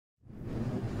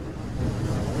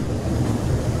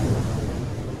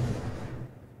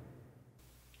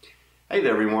Hey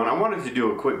there everyone, I wanted to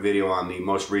do a quick video on the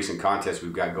most recent contest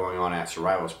we've got going on at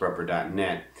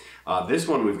survivalistprepper.net. This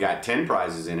one we've got 10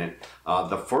 prizes in it.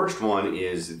 The first one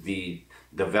is the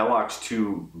Velox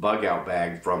 2 bug out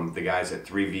bag from the guys at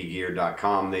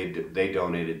 3vgear.com. They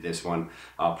donated this one.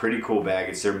 Pretty cool bag.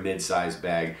 It's their mid-size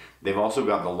bag. They've also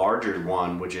got the larger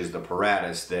one, which is the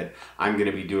Apparatus, that I'm going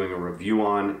to be doing a review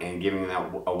on and giving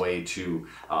that away to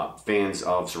fans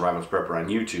of Survivalist Prepper on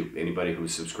YouTube, anybody who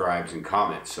subscribes and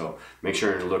comments. So make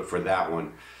sure to look for that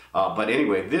one. But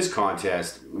anyway, this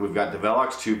contest, we've got the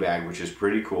Velox 2 bag, which is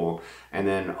pretty cool. And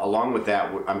then along with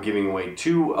that, I'm giving away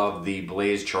 2 of the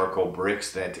blazed charcoal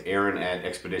bricks that Aaron at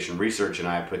Expedition Research and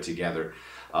I put together.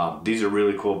 These are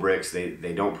really cool bricks.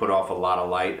 They don't put off a lot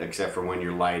of light except for when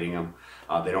you're lighting them.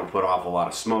 They don't put off a lot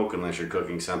of smoke unless you're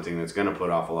cooking something that's going to put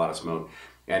off a lot of smoke.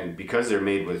 And because they're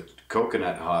made with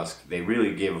coconut husk, they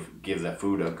really give the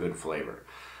food a good flavor.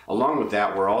 Along with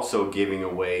that, we're also giving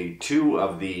away 2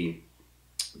 of the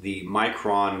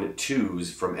Micron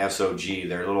 2s from SOG.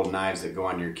 They're little knives that go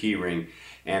on your key ring.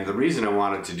 And the reason I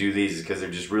wanted to do these is because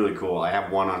they're just really cool. I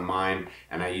have one on mine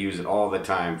and I use it all the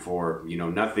time for, you know,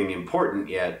 nothing important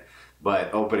yet,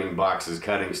 but opening boxes,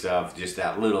 cutting stuff, just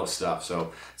that little stuff.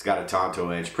 So it's got a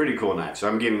Tonto edge. Pretty cool knife. So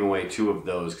I'm giving away 2 of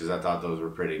those because I thought those were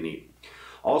pretty neat.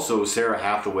 Also, Sara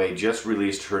Hathaway just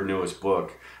released her newest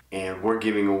book, and we're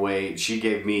giving away, she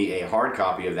gave me a hard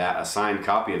copy of that, a signed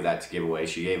copy of that to give away.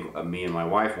 She gave me and my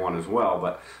wife one as well,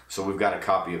 but so we've got a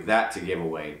copy of that to give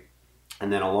away.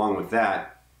 And then along with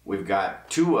that, we've got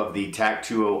 2 of the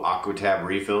TAC2O Aquatab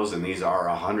refills, and these are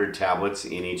 100 tablets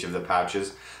in each of the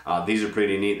pouches. These are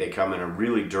pretty neat. They come in a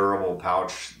really durable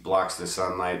pouch, blocks the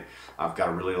sunlight. I've got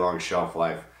a really long shelf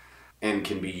life, and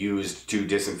can be used to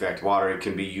disinfect water. It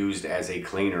can be used as a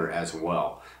cleaner as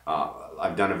well.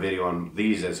 I've done a video on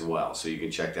these as well, so you can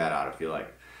check that out if you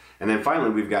like. And then finally,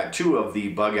 we've got 2 of the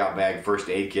bug out bag first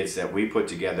aid kits that we put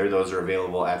together. Those are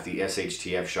available at the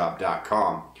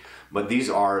shtfshop.com. But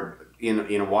these are in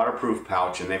a waterproof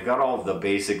pouch, and they've got all of the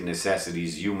basic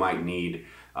necessities you might need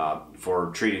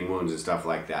for treating wounds and stuff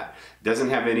like that.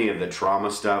 Doesn't have any of the trauma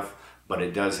stuff, but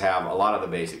it does have a lot of the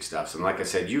basic stuff. And like I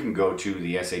said, you can go to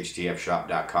the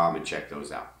shtfshop.com and check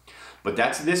those out. But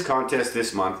that's this contest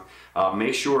this month.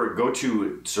 Make sure, go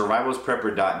to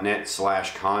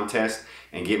survivalistprepper.net/contest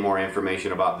and get more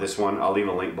information about this one. I'll leave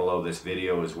a link below this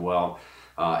video as well.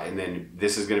 And then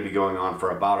this is going to be going on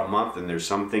for about a month, and there's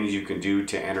some things you can do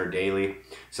to enter daily,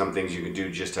 some things you can do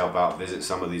just to help out. Visit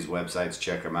some of these websites,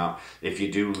 check them out. If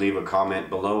you do, leave a comment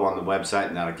below on the website,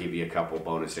 and that'll give you a couple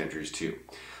bonus entries too.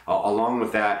 Along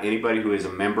with that, anybody who is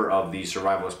a member of the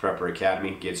Survivalist Prepper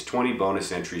Academy gets 20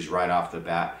 bonus entries right off the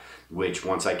bat, which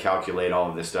once I calculate all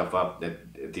of this stuff up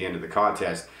at the end of the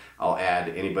contest, I'll add,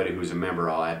 anybody who's a member,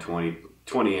 I'll add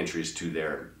 20 entries to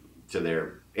their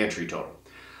entry total.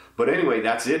 But anyway,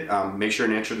 that's it. Make sure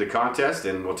and enter the contest,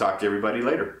 and we'll talk to everybody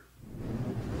later.